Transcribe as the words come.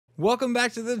Welcome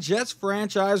back to the Jets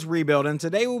franchise rebuild, and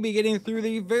today we'll be getting through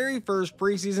the very first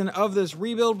preseason of this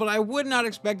rebuild, but I would not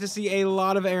expect to see a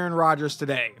lot of Aaron Rodgers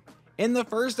today. In the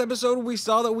first episode, we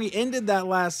saw that we ended that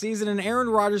last season and Aaron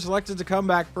Rodgers elected to come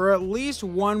back for at least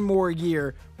one more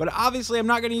year, but obviously I'm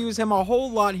not going to use him a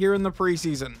whole lot here in the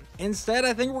preseason. Instead,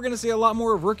 I think we're going to see a lot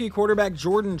more of rookie quarterback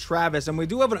Jordan Travis, and we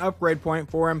do have an upgrade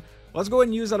point for him. Let's go ahead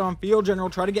and use that on Field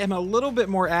General, try to get him a little bit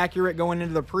more accurate going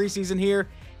into the preseason here.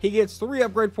 He gets 3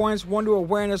 upgrade points, 1 to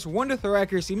awareness, 1 to throw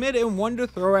accuracy mid, and 1 to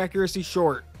throw accuracy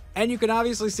short. And you can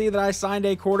obviously see that I signed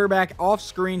a quarterback off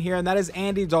screen here, and that is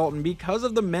Andy Dalton because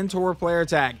of the mentor player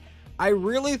tag. I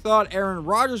really thought Aaron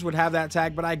Rodgers would have that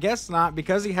tag, but I guess not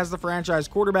because he has the franchise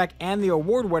quarterback and the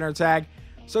award winner tag.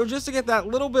 So just to get that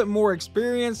little bit more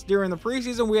experience during the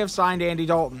preseason, we have signed Andy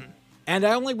Dalton. And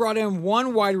I only brought in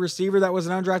one wide receiver that was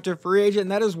an undrafted free agent,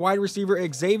 and that is wide receiver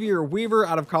Xavier Weaver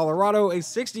out of Colorado, a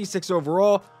 66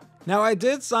 overall. Now, I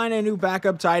did sign a new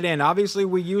backup tight end. Obviously,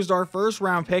 we used our first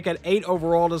round pick at 8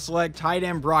 overall to select tight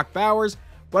end Brock Bowers,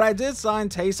 but I did sign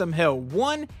Taysom Hill.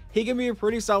 1, he can be a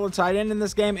pretty solid tight end in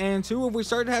this game, and 2, if we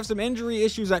start to have some injury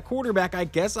issues at quarterback, I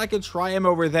guess I could try him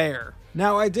over there.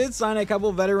 Now, I did sign a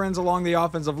couple veterans along the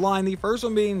offensive line, the first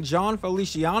one being John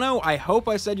Feliciano. I hope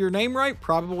I said your name right,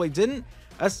 probably didn't,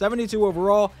 a 72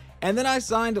 overall. And then I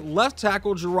signed left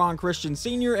tackle Jerron Christian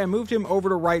Sr. and moved him over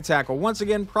to right tackle. Once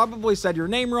again, probably said your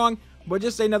name wrong, but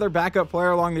just another backup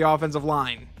player along the offensive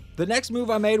line. The next move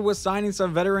I made was signing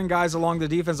some veteran guys along the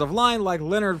defensive line like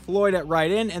Leonard Floyd at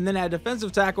right end, and then at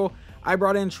defensive tackle, I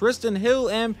brought in Tristan Hill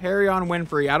and Perrion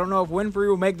Winfrey. I don't know if Winfrey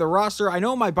will make the roster. I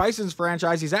know my Bison's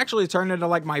franchise, he's actually turned into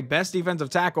like my best defensive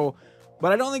tackle,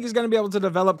 but I don't think he's going to be able to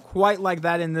develop quite like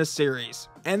that in this series.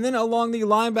 And then along the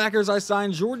linebackers, I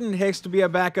signed Jordan Hicks to be a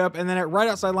backup, and then at right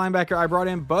outside linebacker, I brought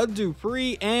in Bud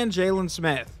Dupree and Jalen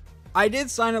Smith. I did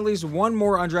sign at least one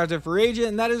more undrafted free agent,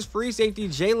 and that is free safety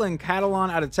Jalen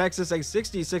Catalon out of Texas, a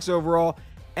 66 overall.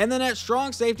 And then at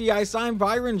strong safety, I signed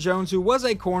Byron Jones, who was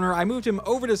a corner. I moved him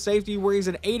over to safety where he's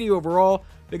an 80 overall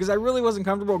because I really wasn't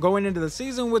comfortable going into the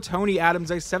season with Tony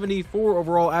Adams, a 74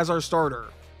 overall, as our starter.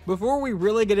 Before we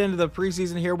really get into the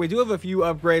preseason here, we do have a few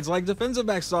upgrades like defensive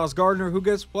back Sauce Gardner, who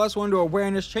gets +1 to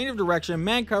awareness, change of direction,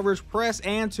 man coverage, press,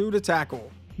 and 2 to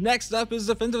tackle. Next up is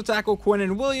defensive tackle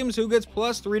Quinnen Williams, who gets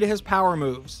 +3 to his power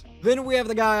moves. Then we have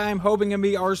the guy I'm hoping can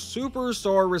be our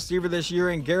superstar receiver this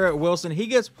year in Garrett Wilson. He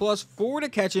gets +4 to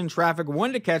catch in traffic,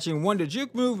 1 to catching, 1 to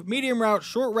juke move, medium route,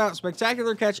 short route,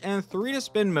 spectacular catch, and 3 to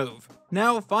spin move.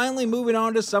 Now, finally moving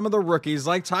on to some of the rookies,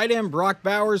 like tight end Brock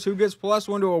Bowers, who gets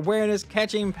 +1 to awareness,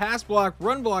 catching, pass block,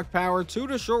 run block power, 2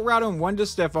 to short route, and 1 to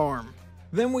stiff arm.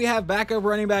 Then we have backup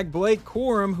running back Blake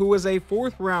Corum, who was a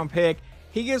 4th round pick.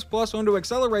 He gets +1 to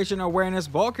acceleration, awareness,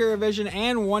 ball carrier vision,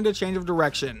 and 1 to change of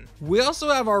direction. We also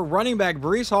have our running back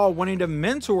Breece Hall wanting to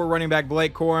mentor running back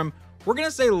Blake Corum. We're going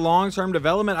to say long-term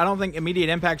development. I don't think immediate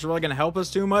impact is really going to help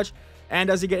us too much. And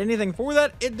does he get anything for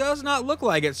that? It does not look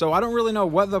like it, so I don't really know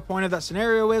what the point of that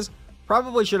scenario is.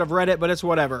 Probably should have read it, but it's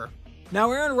whatever.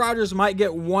 Now, Aaron Rodgers might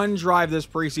get one drive this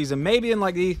preseason, maybe in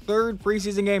like the 3rd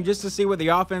preseason game just to see what the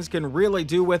offense can really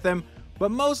do with him. But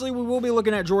mostly we will be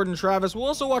looking at Jordan Travis. We'll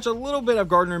also watch a little bit of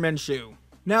Gardner Minshew.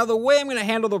 Now, the way I'm going to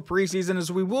handle the preseason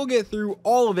is we will get through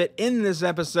all of it in this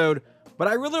episode, but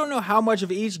I really don't know how much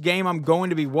of each game I'm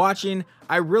going to be watching.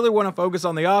 I really want to focus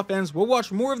on the offense. We'll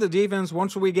watch more of the defense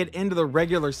once we get into the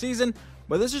regular season,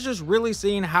 but this is just really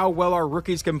seeing how well our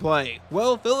rookies can play.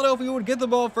 Well, Philadelphia would get the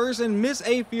ball first and miss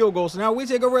a field goal, so now we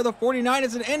take over at the 49.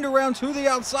 It's an end around to the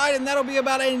outside, and that'll be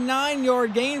about a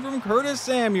 9-yard gain from Curtis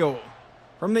Samuel.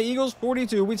 From the Eagles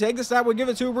 42, we take the snap, we give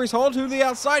it to Breece Hall to the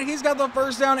outside. He's got the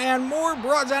first down and more,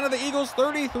 brought down to the Eagles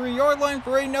 33-yard line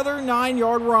for another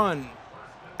 9-yard run.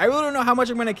 I really don't know how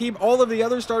much I'm going to keep all of the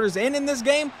other starters in this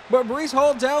game, but Breece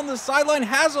Hall down the sideline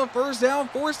has a first down,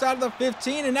 forced out of the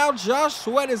 15, and now Josh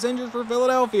Sweat is injured for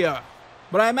Philadelphia.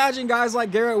 But I imagine guys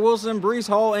like Garrett Wilson, Breece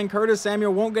Hall, and Curtis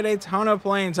Samuel won't get a ton of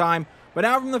playing time. But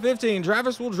now from the 15,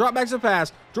 Travis will drop back to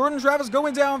pass. Jordan Travis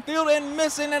going downfield and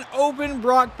missing an open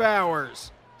Brock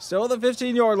Bowers. Still at the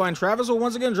 15-yard line, Travis will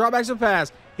once again drop back to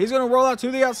pass. He's going to roll out to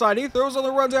the outside. He throws on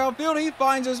the run downfield. He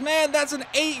finds his man. That's an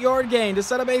 8-yard gain to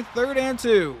set up a 3rd and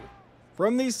 2.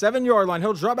 From the 7-yard line,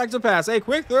 he'll drop back to pass. A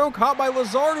quick throw caught by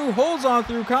Lazard, who holds on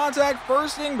through contact.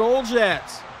 1st and goal,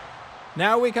 Jets.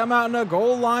 Now we come out in a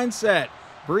goal line set.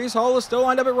 Breece Hall is still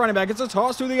lined up at running back. It's a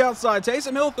toss to the outside.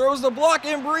 Taysom Hill throws the block,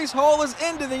 and Breece Hall is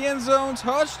into the end zone.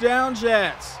 Touchdown,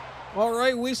 Jets. All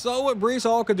right, we saw what Breece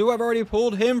Hall could do. I've already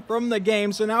pulled him from the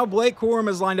game, so now Blake Corum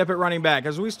is lined up at running back.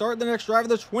 As we start the next drive at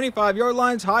the 25-yard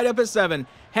line, tied up at 7.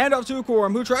 Handoff to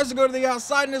Corum, who tries to go to the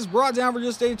outside and is brought down for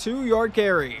just a 2-yard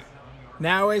carry.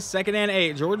 Now a 2nd and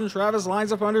 8. Jordan Travis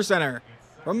lines up under center.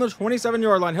 From the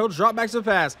 27-yard line, he'll drop back to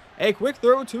pass. A quick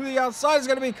throw to the outside is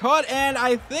going to be caught, and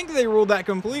I think they ruled that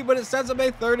complete, but it sets up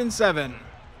a 3rd and 7.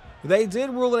 They did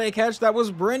rule it a catch. That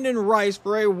was Brendan Rice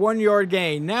for a 1-yard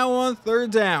gain. Now on 3rd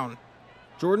down.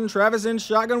 Jordan Travis in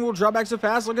shotgun will drop back to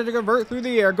pass, looking to convert through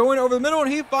the air. Going over the middle,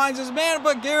 and he finds his man,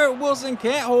 but Garrett Wilson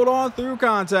can't hold on through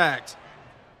contact.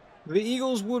 The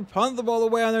Eagles would punt the ball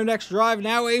away on their next drive.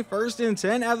 Now a 1st and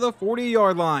 10 at the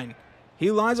 40-yard line.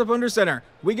 He lines up under center.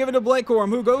 We give it to Blake Corum,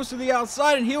 who goes to the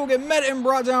outside, and he will get met and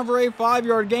brought down for a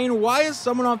 5-yard gain. Why is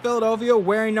someone on Philadelphia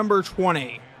wearing number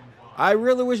 20? I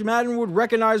really wish Madden would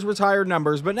recognize retired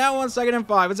numbers, but now on 2nd and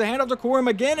 5, it's a handoff to Corum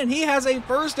again, and he has a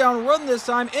 1st down run this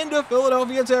time into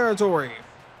Philadelphia territory.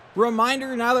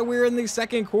 Reminder, now that we're in the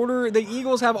 2nd quarter, the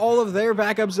Eagles have all of their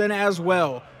backups in as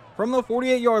well. From the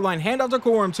 48-yard line, handoff to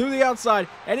Corum to the outside,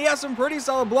 and he has some pretty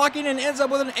solid blocking and ends up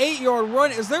with an 8-yard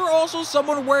run. Is there also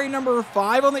someone wearing number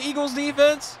 5 on the Eagles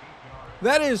defense?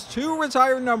 That is 2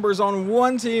 retired numbers on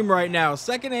one team right now.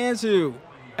 2nd and 2.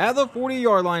 At the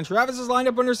 40-yard line, Travis is lined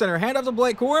up under center. Handoff to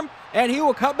Blake Corum, and he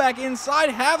will cut back inside,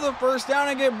 have the 1st down,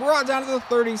 and get brought down to the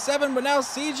 37, but now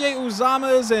C.J.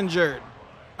 Uzomah is injured.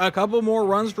 A couple more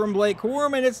runs from Blake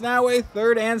Corum, and it's now a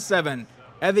 3rd and 7.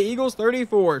 At the Eagles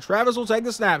 34, Travis will take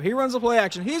the snap. He runs the play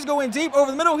action. He's going deep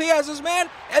over the middle. He has his man,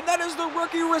 and that is the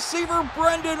rookie receiver,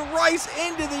 Brendan Rice,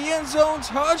 into the end zone.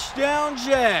 Touchdown,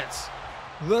 Jets.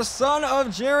 The son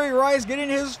of Jerry Rice getting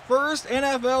his first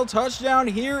NFL touchdown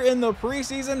here in the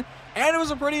preseason, and it was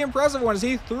a pretty impressive one as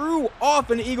he threw off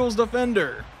an Eagles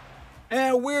defender.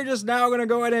 And we're just now going to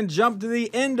go ahead and jump to the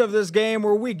end of this game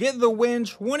where we get the win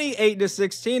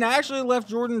 28-16. I actually left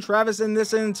Jordan Travis in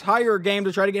this entire game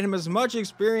to try to get him as much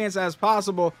experience as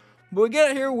possible, but we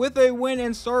get it here with a win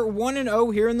and start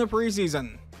 1-0 here in the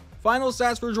preseason. Final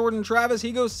stats for Jordan Travis,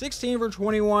 he goes 16 for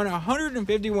 21,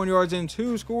 151 yards and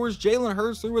 2 scores. Jalen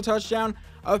Hurts threw a touchdown.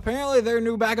 Apparently their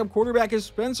new backup quarterback is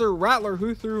Spencer Rattler,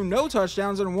 who threw no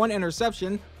touchdowns and 1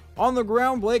 interception. On the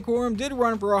ground, Blake Corum did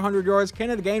run for 100 yards.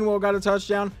 Kenneth Gainwell got a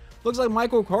touchdown. Looks like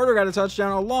Michael Carter got a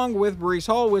touchdown along with Breece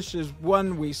Hall, which is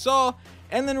one we saw.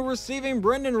 And then receiving,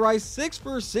 Brendan Rice 6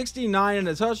 for 69 and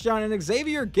a touchdown, and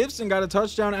Xavier Gibson got a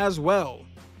touchdown as well.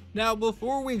 Now,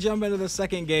 before we jump into the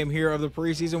second game here of the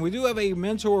preseason, we do have a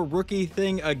mentor rookie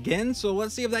thing again, so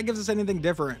let's see if that gives us anything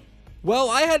different. Well,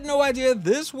 I had no idea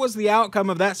this was the outcome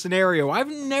of that scenario. I've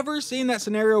never seen that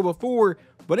scenario before,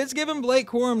 but it's given Blake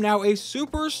Corum now a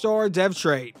superstar dev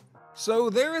trait. So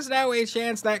there is now a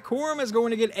chance that Corum is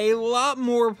going to get a lot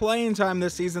more playing time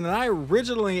this season than I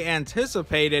originally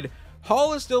anticipated.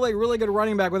 Hall is still a really good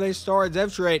running back with a star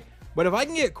dev trait, but if I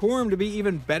can get Corum to be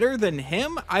even better than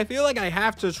him, I feel like I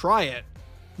have to try it.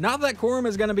 Not that Corum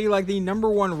is going to be like the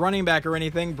 #1 running back or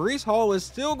anything. Breece Hall is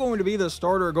still going to be the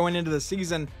starter going into the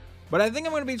season, but I think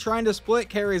I'm going to be trying to split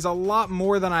carries a lot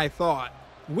more than I thought.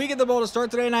 We get the ball to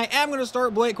start today, and I am going to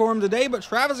start Blake Corum today, but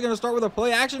Travis is going to start with a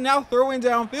play action, now throwing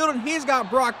downfield, and he's got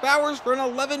Brock Bowers for an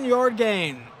 11-yard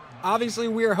gain. Obviously,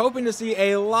 we are hoping to see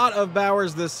a lot of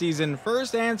Bowers this season.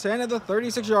 1st and 10 at the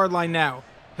 36-yard line now.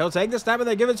 He'll take the snap and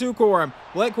they give it to Corum.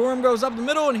 Blake Corum goes up the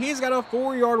middle, and he's got a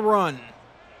 4-yard run.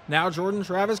 Now Jordan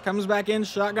Travis comes back in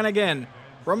shotgun again.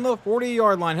 From the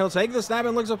 40-yard line, he'll take the snap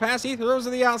and looks to pass. He throws to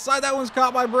the outside. That one's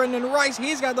caught by Brendan Rice.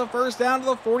 He's got the 1st down to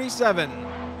the 47.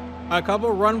 A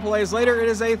couple run plays later, it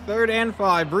is a 3rd and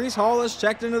 5. Breece Hall is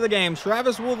checked into the game.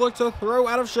 Travis will look to throw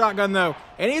out of shotgun though,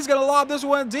 and he's going to lob this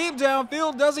one deep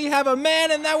downfield. Does he have a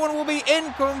man? And that one will be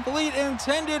incomplete,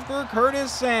 intended for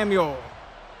Curtis Samuel.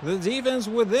 The defense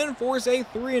would then force a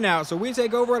 3-and-out, so we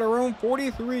take over at our own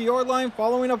 43-yard line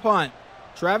following a punt.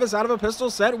 Travis out of a pistol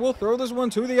set will throw this one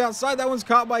to the outside. That one's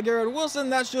caught by Garrett Wilson.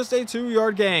 That's just a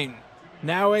 2-yard gain.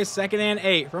 Now a 2nd and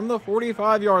 8 from the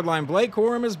 45-yard line. Blake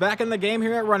Corum is back in the game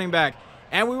here at running back,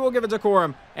 and we will give it to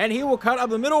Corum, and he will cut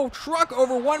up the middle, truck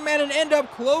over one man, and end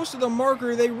up close to the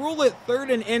marker. They rule it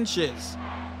 3rd and inches.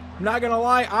 I'm not going to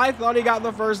lie, I thought he got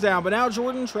the 1st down, but now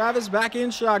Jordan Travis back in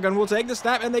shotgun will take the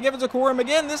snap, and they give it to Corum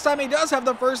again. This time he does have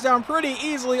the 1st down pretty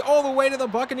easily all the way to the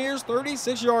Buccaneers'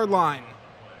 36-yard line.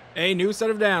 A new set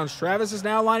of downs. Travis is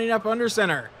now lining up under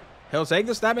center. He'll take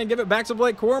the snap and give it back to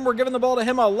Blake Corum. We're giving the ball to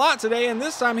him a lot today, and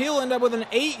this time he'll end up with an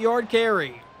 8-yard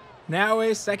carry. Now a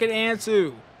 2nd and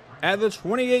 2. At the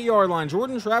 28-yard line,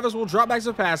 Jordan Travis will drop back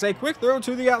to pass. A quick throw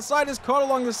to the outside is caught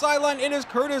along the sideline. It is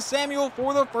Curtis Samuel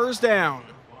for the 1st down.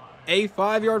 A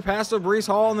 5-yard pass to Breece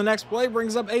Hall on the next play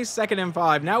brings up a 2nd and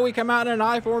 5. Now we come out in an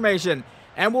I formation,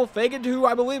 and we'll fake it to,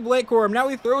 I believe, Blake Corum. Now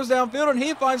he throws downfield, and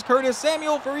he finds Curtis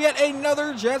Samuel for yet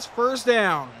another Jets 1st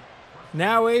down.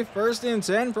 Now a 1st and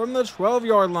 10 from the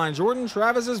 12-yard line. Jordan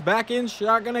Travis is back in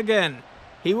shotgun again.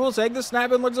 He will take the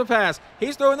snap and looks to pass.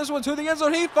 He's throwing this one to the end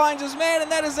zone. He finds his man,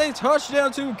 and that is a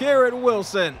touchdown to Garrett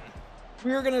Wilson.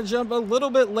 We are going to jump a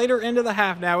little bit later into the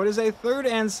half now. It is a 3rd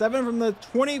and 7 from the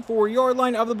 24-yard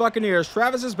line of the Buccaneers.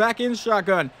 Travis is back in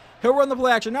shotgun. He'll run the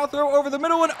play action. Now throw over the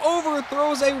middle and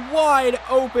overthrows a wide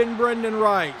open Brendan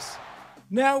Rice.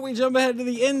 Now we jump ahead to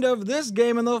the end of this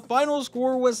game, and the final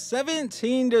score was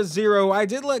 17-0. I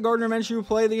did let Gardner Minshew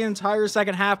play the entire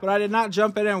second half, but I did not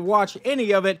jump in and watch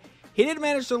any of it. He did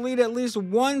manage to lead at least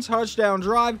one touchdown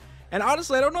drive, and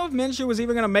honestly, I don't know if Minshew was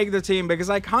even going to make the team because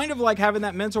I kind of like having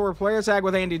that mentor player tag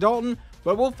with Andy Dalton,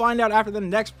 but we'll find out after the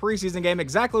next preseason game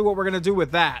exactly what we're going to do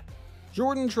with that.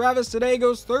 Jordan Travis today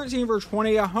goes 13 for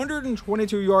 20,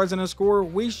 122 yards and a score.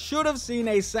 We should have seen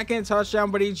a second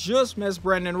touchdown, but he just missed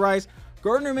Brendan Rice.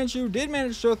 Gardner Minshew did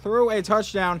manage to throw a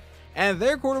touchdown, and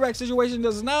their quarterback situation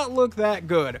does not look that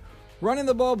good. Running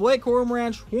the ball, Blake Corum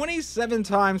ran 27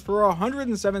 times for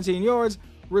 117 yards,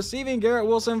 receiving Garrett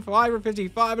Wilson 5 for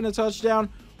 55 and a touchdown.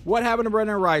 What happened to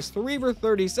Brendan Rice? 3 for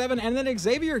 37, and then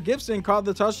Xavier Gibson caught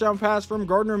the touchdown pass from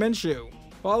Gardner Minshew.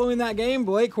 Following that game,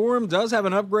 Blake Corum does have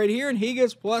an upgrade here, and he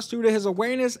gets +2 to his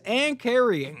awareness and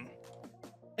carrying.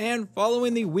 And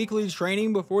following the weekly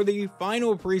training before the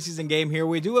final preseason game here,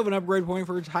 we do have an upgrade point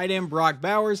for tight end Brock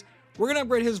Bowers. We're going to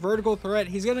upgrade his vertical threat.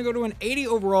 He's going to go to an 80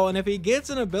 overall, and if he gets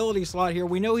an ability slot here,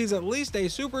 we know he's at least a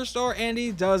superstar, and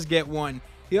he does get one.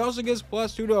 He also gets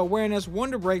 +2 to awareness,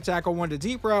 1 to break tackle, 1 to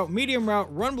deep route, medium route,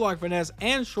 run block finesse,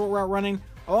 and short route running,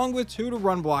 along with 2 to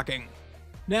run blocking.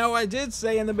 Now, I did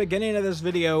say in the beginning of this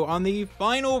video, on the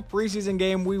final preseason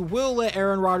game, we will let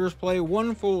Aaron Rodgers play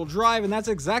one full drive, and that's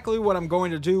exactly what I'm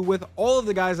going to do with all of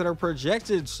the guys that are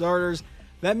projected starters.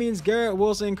 That means Garrett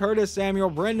Wilson, Curtis Samuel,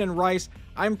 Brendan Rice.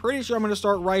 I'm pretty sure I'm going to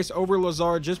start Rice over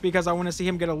Lazard just because I want to see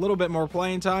him get a little bit more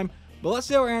playing time, but let's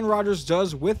see how Aaron Rodgers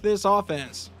does with this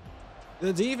offense.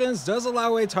 The defense does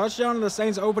allow a touchdown in the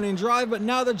Saints' opening drive, but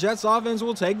now the Jets' offense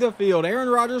will take the field. Aaron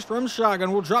Rodgers from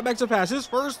shotgun will drop back to pass. His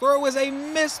first throw is a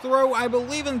missed throw, I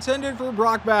believe intended for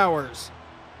Brock Bowers.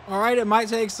 Alright, it might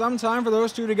take some time for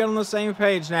those two to get on the same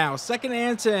page now. 2nd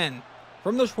and 10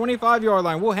 from the 25-yard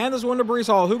line. We'll hand this one to Breece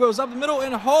Hall, who goes up the middle,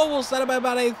 and Hall will set up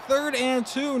about a 3rd and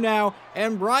 2 now,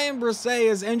 and Brian Brisset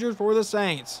is injured for the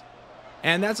Saints.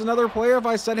 And that's another player. If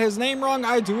I said his name wrong,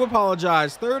 I do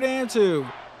apologize. 3rd and 2.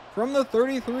 From the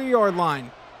 33-yard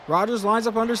line, Rodgers lines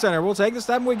up under center. We'll take the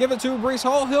step and we give it to Breece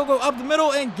Hall. He'll go up the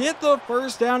middle and get the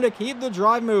first down to keep the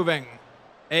drive moving.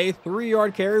 A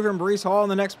 3-yard carry from Breece Hall,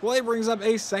 and the next play brings up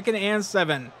a 2nd and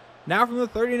 7. Now from the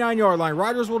 39-yard line,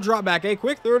 Rodgers will drop back. A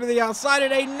quick throw to the outside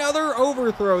and another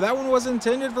overthrow. That one was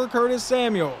intended for Curtis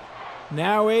Samuel.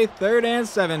 Now a 3rd and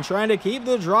 7, trying to keep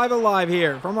the drive alive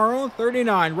here. From our own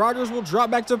 39, Rodgers will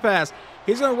drop back to pass.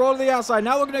 He's going to roll to the outside,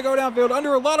 now looking to go downfield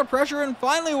under a lot of pressure, and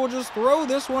finally will just throw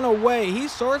this one away. He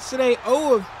starts today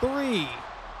 0 of 3.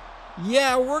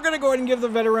 Yeah, we're going to go ahead and give the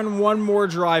veteran one more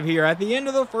drive here. At the end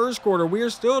of the first quarter, we are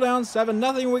still down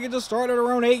 7-0. We get to start at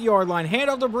our own 8-yard line. Hand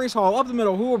off to Breece Hall up the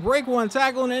middle, who will break one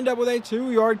tackle and end up with a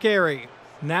 2-yard carry.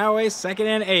 Now a 2nd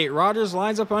and 8. Rodgers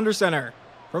lines up under center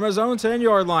from his own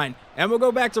 10-yard line, and we'll go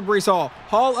back to Breece Hall.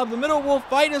 Hall up the middle will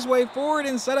fight his way forward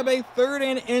and set up a 3rd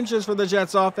and inches for the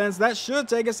Jets offense. That should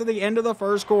take us to the end of the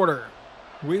first quarter.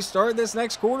 We start this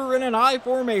next quarter in an I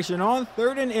formation on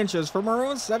 3rd and inches from our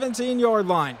own 17-yard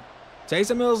line.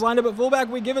 Taysom Hill's lined up at fullback.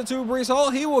 We give it to Breece Hall.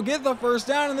 He will get the first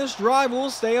down, and this drive will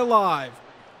stay alive.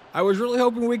 I was really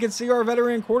hoping we could see our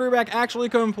veteran quarterback actually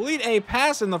complete a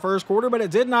pass in the first quarter, but it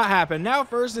did not happen. Now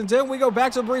 1st and 10, we go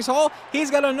back to Breece Hall.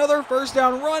 He's got another first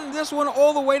down run, this one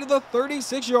all the way to the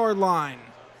 36-yard line.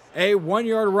 A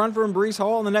 1-yard run from Breece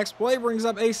Hall, and the next play brings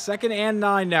up a 2nd and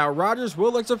 9 now. Rodgers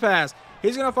will look to pass.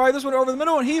 He's going to fire this one over the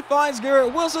middle, and he finds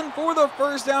Garrett Wilson for the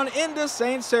first down into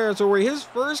Saints territory, his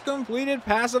first completed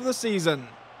pass of the season.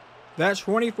 That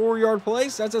 24-yard play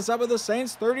sets us up at the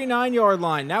Saints' 39-yard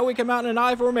line. Now we come out in an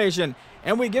I formation,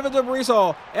 and we give it to Breece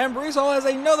Hall. And Breece Hall has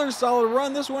another solid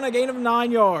run, this one a gain of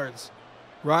 9 yards.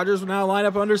 Rodgers will now line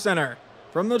up under center.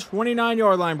 From the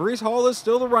 29-yard line, Breece Hall is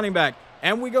still the running back.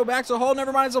 And we go back to Hall,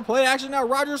 never mind, it's a play action. Now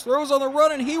Rodgers throws on the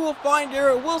run, and he will find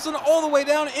Garrett Wilson all the way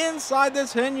down inside the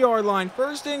 10-yard line.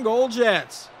 1st and goal,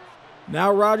 Jets.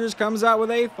 Now Rodgers comes out with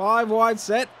a 5-wide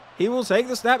set. He will take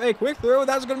the snap, a quick throw.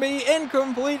 That's going to be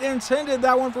incomplete, intended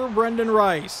that one for Brendan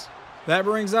Rice. That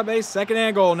brings up a 2nd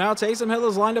and goal. Now Taysom Hill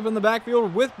is lined up in the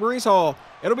backfield with Breece Hall.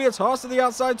 It'll be a toss to the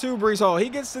outside to Breece Hall. He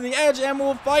gets to the edge and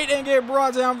will fight and get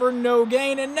brought down for no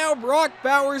gain. And now Brock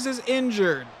Bowers is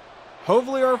injured.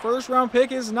 Hopefully our first-round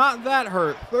pick is not that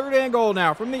hurt. 3rd and goal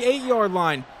now from the 8-yard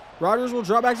line. Rodgers will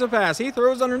drop back to pass. He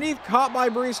throws underneath, caught by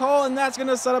Breece Hall, and that's going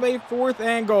to set up a 4th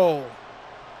and goal.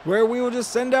 where we will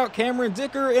just send out Cameron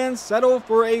Dicker and settle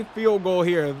for a field goal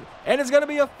here. And it's going to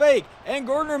be a fake, and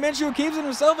Gardner Minshew keeps it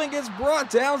himself and gets brought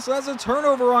down, so that's a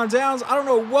turnover on downs. I don't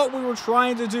know what we were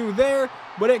trying to do there,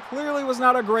 but it clearly was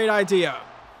not a great idea.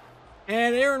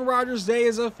 And Aaron Rodgers' day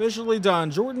is officially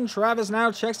done. Jordan Travis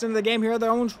now checks into the game here at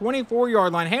their own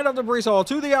 24-yard line. Hand off to Breece Hall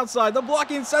to the outside. The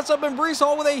blocking sets up, and Breece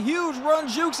Hall with a huge run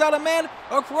jukes out a man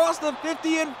across the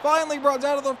 50 and finally brought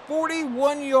down to the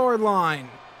 41-yard line.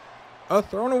 A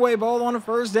thrown away ball on a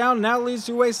first down now leads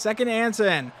to a 2nd and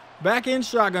 10. Back in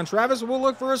shotgun. Travis will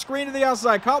look for a screen to the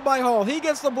outside. Caught by Hall. He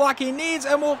gets the block he needs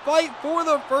and will fight for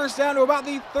the first down to about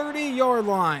the 30-yard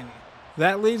line.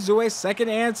 That leads to a 2nd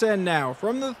and 10 now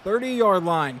from the 30-yard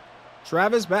line.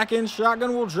 Travis back in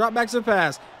shotgun will drop back to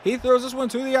pass. He throws this one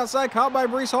to the outside. Caught by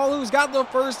Breece Hall, who's got the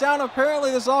first down. Apparently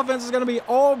this offense is going to be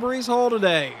all Breece Hall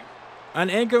today. An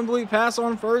incomplete pass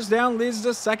on first down leads to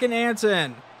 2nd and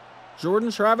 10.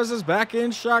 Jordan Travis is back in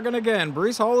shotgun again.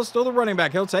 Breece Hall is still the running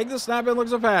back. He'll take the snap and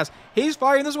looks to pass. He's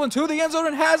firing this one to the end zone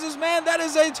and has his man. That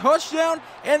is a touchdown,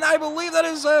 and I believe that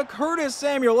is Curtis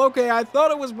Samuel. Okay, I thought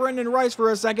it was Brendan Rice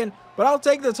for a second, but I'll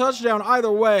take the touchdown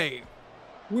either way.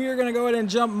 We are going to go ahead and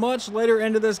jump much later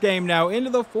into this game now.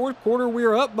 Into the 4th quarter, we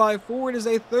are up by 4. It is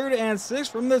a 3rd and 6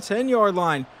 from the 10-yard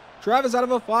line. Travis out of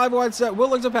a 5-wide set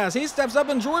will look to pass. He steps up,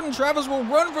 and Jordan Travis will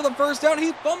run for the first down.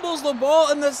 He fumbles the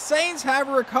ball, and the Saints have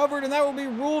recovered, and that will be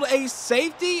ruled a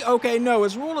safety? Okay, no,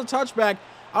 it's ruled a touchback.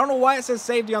 I don't know why it says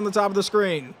safety on the top of the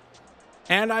screen.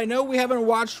 And I know we haven't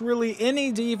watched really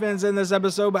any defense in this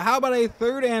episode, but how about a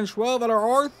 3rd and 12 at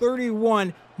our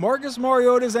R31? Marcus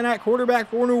Mariota is in at quarterback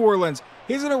for New Orleans.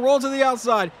 He's going to roll to the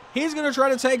outside. He's going to try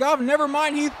to take off. Never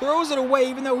mind, he throws it away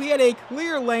even though he had a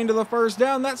clear lane to the first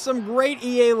down. That's some great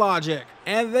EA logic.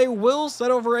 And they will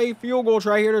settle for a field goal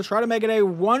try here to try to make it a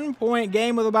 1-point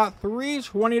game with about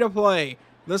 3:20 to play.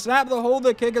 The snap, the hold,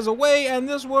 the kick is away, and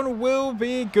this one will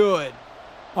be good.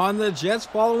 On the Jets'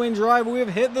 following drive, we have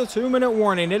hit the 2-minute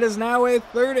warning. It is now a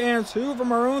 3rd and 2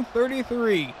 from our own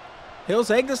 33. He'll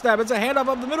take the snap. It's a handoff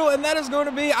up the middle, and that is going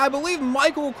to be, I believe,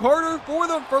 Michael Carter for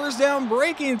the first down.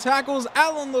 Breaking tackles.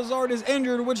 Allen Lazard is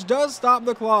injured, which does stop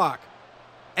the clock.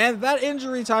 And that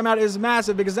injury timeout is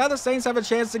massive because now the Saints have a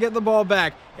chance to get the ball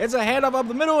back. It's a handoff up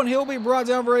the middle, and he'll be brought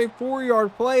down for a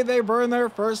 4-yard play. They burn their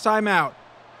first timeout.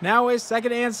 Now a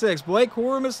 2nd and 6. Blake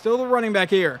Corum is still the running back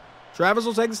here. Travis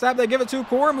will take the snap. They give it to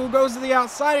Corum, who goes to the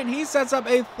outside, and he sets up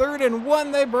a 3rd and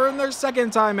 1. They burn their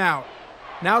second timeout.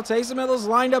 Now Taysom Hill is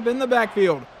lined up in the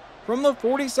backfield. From the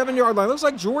 47-yard line, looks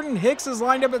like Jordan Hicks is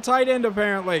lined up at tight end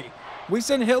apparently. We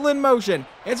send Hill in motion.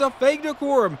 It's a fake to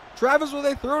Corum. Travis with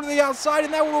a throw to the outside,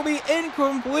 and that one will be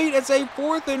incomplete. It's a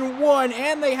 4th and 1,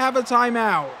 and they have a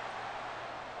timeout.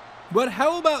 But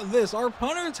how about this? Our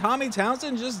punter, Tommy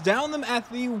Townsend, just downed them at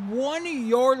the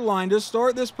 1-yard line to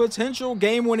start this potential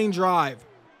game-winning drive.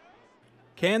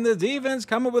 Can the defense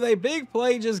come up with a big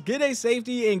play, just get a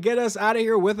safety, and get us out of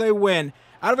here with a win?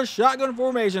 Out of a shotgun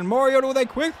formation, Mariota with a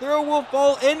quick throw will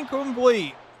fall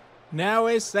incomplete. Now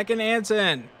a 2nd and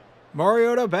 10.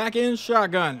 Mariota back in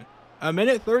shotgun.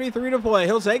 1:33 to play.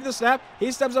 He'll take the snap.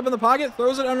 He steps up in the pocket,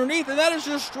 throws it underneath, and that is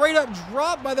just straight up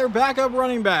dropped by their backup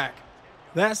running back.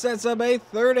 That sets up a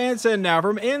 3rd and 10 now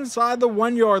from inside the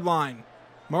 1-yard line.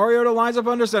 Mariota lines up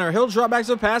under center. He'll drop back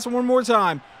to pass one more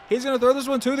time. He's going to throw this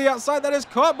one to the outside. That is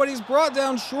caught, but he's brought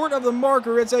down short of the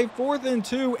marker. It's a 4th and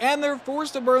 2, and they're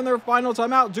forced to burn their final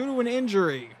timeout due to an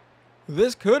injury.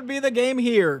 This could be the game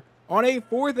here on a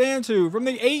 4th and 2 from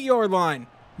the 8-yard line.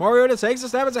 Mariota takes the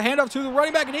snap. It's a handoff to the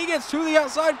running back, and he gets to the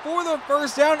outside for the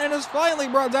first down and is finally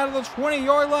brought down to the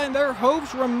 20-yard line. Their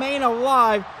hopes remain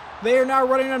alive. They are now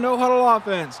running a no-huddle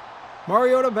offense.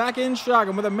 Mariota back in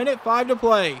shotgun with 1:05 to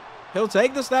play. He'll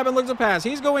take the snap and look to pass.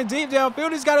 He's going deep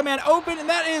downfield. He's got a man open, and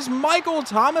that is Michael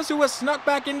Thomas, who has snuck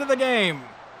back into the game.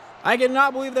 I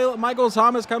cannot believe they let Michael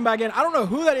Thomas come back in. I don't know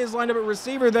who that is lined up at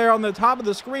receiver there on the top of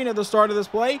the screen at the start of this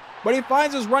play, but he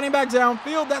finds his running back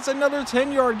downfield. That's another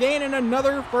 10-yard gain and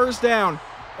another first down.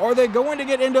 Are they going to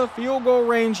get into field goal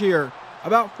range here?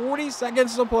 About 40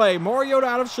 seconds to play. Mariota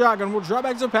out of shotgun will drop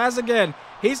back to pass again.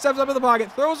 He steps up in the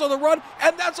pocket, throws on the run,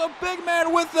 and that's a big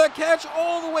man with the catch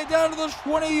all the way down to the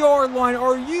 20-yard line.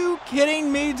 Are you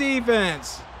kidding me,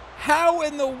 defense? How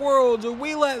in the world do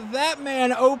we let that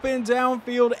man open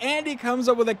downfield and he comes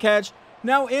up with a catch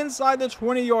now inside the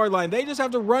 20-yard line? They just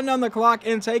have to run down the clock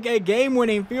and take a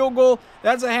game-winning field goal.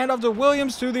 That's a handoff to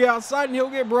Williams to the outside, and he'll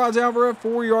get brought down for a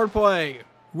 4-yard play.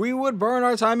 We would burn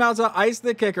our timeout to ice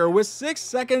the kicker with 6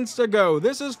 seconds to go.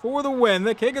 This is for the win.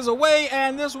 The kick is away,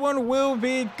 and this one will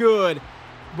be good.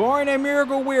 Barring a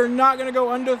miracle, we are not going to go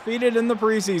undefeated in the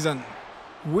preseason.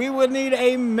 We would need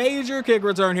a major kick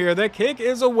return here. The kick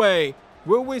is away.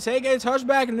 Will we take a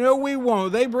touchback? No, we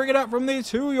won't. They bring it up from the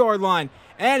 2-yard line.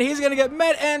 And he's going to get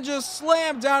met and just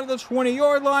slammed down to the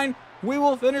 20-yard line. We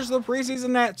will finish the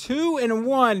preseason at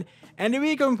 2-1. And to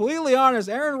be completely honest,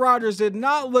 Aaron Rodgers did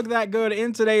not look that good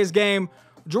in today's game.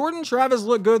 Jordan Travis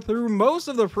looked good through most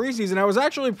of the preseason. I was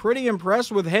actually pretty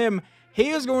impressed with him. He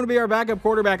is going to be our backup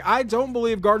quarterback. I don't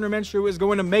believe Gardner Minshew is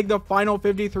going to make the final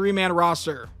 53-man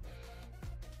roster.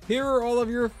 Here are all of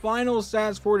your final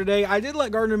stats for today. I did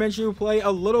let Gardner Minshew play a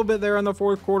little bit there in the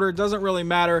fourth quarter. It doesn't really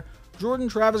matter. Jordan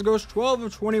Travis goes 12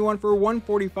 of 21 for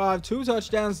 145, 2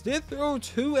 touchdowns. Did throw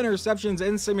 2 interceptions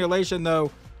in simulation,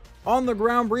 though. On the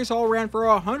ground, Breece Hall ran for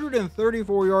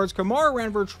 134 yards. Kamara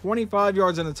ran for 25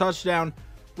 yards and a touchdown.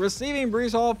 Receiving,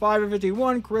 Breece Hall 5 of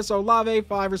 51. Chris Olave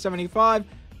 5 of 75.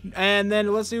 And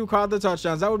then let's see who caught the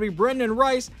touchdowns. That would be Brendan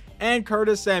Rice and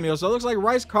Curtis Samuel. So it looks like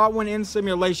Rice caught one in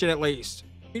simulation at least.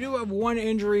 We do have one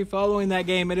injury following that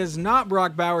game. It is not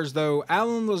Brock Bowers, though.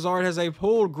 Allen Lazard has a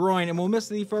pulled groin and will miss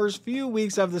the first few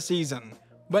weeks of the season.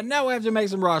 But now I have to make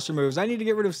some roster moves. I need to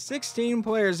get rid of 16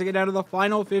 players to get out of the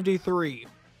final 53.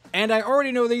 And I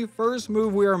already know the first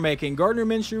move we are making. Gardner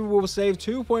Minshew will save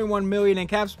 $2.1 million in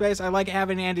cap space. I like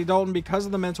having Andy Dalton because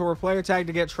of the mentor player tag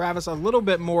to get Travis a little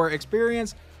bit more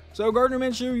experience. So Gardner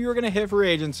Minshew, you're going to hit free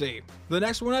agency. The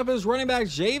next one up is running back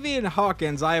Javian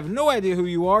Hawkins. I have no idea who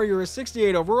you are. You're a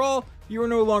 68 overall. You are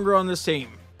no longer on this team.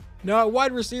 Now at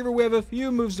wide receiver, we have a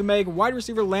few moves to make. Wide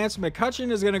receiver Lance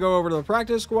McCutcheon is going to go over to the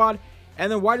practice squad. And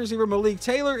then wide receiver Malik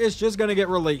Taylor is just going to get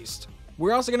released.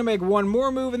 We're also going to make one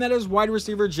more move, and that is wide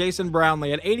receiver Jason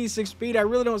Brownlee. At 86 speed, I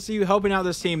really don't see you helping out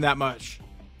this team that much.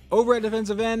 Over at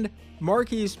defensive end,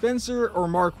 Marquise Spencer or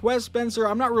Marquez Spencer,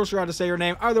 I'm not real sure how to say your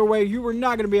name. Either way, you are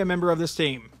not going to be a member of this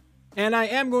team. And I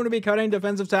am going to be cutting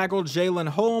defensive tackle Jalen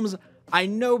Holmes. I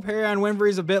know Perrion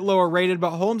Winfrey's a bit lower rated,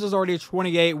 but Holmes is already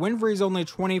 28. Winfrey's only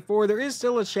 24. There is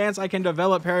still a chance I can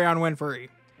develop Perrion Winfrey.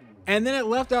 And then at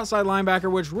left outside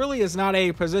linebacker, which really is not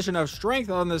a position of strength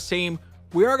on this team,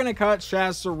 we are going to cut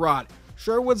Chaz Surratt.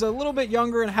 Sherwood's a little bit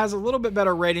younger and has a little bit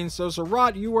better rating, so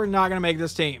Surratt, you are not going to make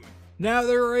this team. Now,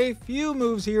 there are a few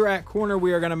moves here at corner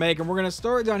we are going to make, and we're going to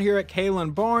start down here at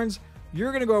Kalen Barnes.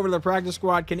 You're going to go over to the practice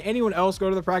squad. Can anyone else go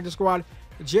to the practice squad?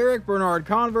 Jarek Bernard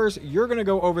Converse, you're going to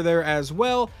go over there as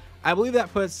well. I believe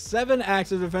that puts 7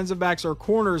 active defensive backs or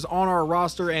corners on our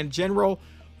roster in general.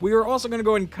 We are also going to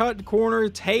go ahead and cut corner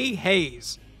Tay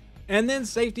Hayes. And then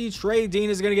safety Trey Dean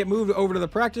is going to get moved over to the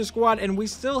practice squad, and we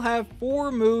still have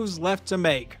 4 moves left to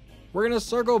make. We're going to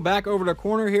circle back over to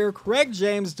corner here. Craig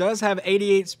James does have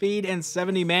 88 speed and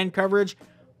 70 man coverage,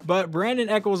 but Brandon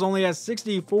Echols only has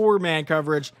 64 man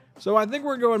coverage, so I think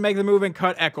we're going to make the move and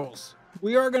cut Echols.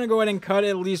 We are going to go ahead and cut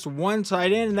at least one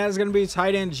tight end, and that is going to be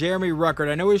tight end Jeremy Ruckert.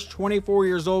 I know he's 24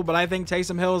 years old, but I think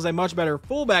Taysom Hill is a much better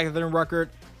fullback than Ruckert,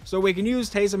 so we can use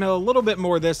Taysom Hill a little bit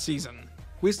more this season.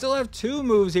 We still have 2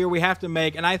 moves here we have to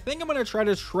make, and I think I'm going to try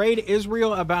to trade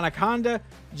Israel Abanikanda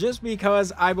just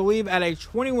because I believe at a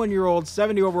 21-year-old,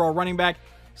 70 overall running back,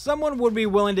 someone would be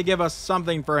willing to give us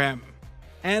something for him.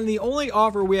 And the only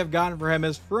offer we have gotten for him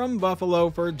is from Buffalo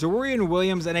for Dorian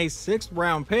Williams and a 6th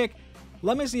round pick.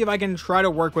 Let me see if I can try to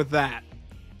work with that.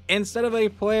 Instead of a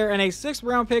player and a 6th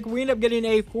round pick, we end up getting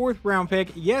a 4th round pick.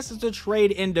 Yes, it's a trade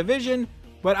in division,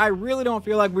 but I really don't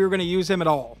feel like we were going to use him at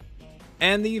all.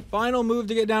 And the final move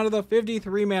to get down to the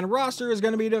 53-man roster is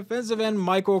going to be defensive end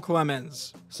Michael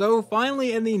Clemens. So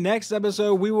finally in the next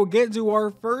episode, we will get to our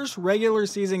first regular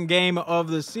season game of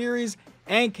the series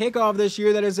and kick off this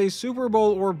year that is a Super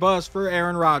Bowl or bust for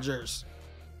Aaron Rodgers.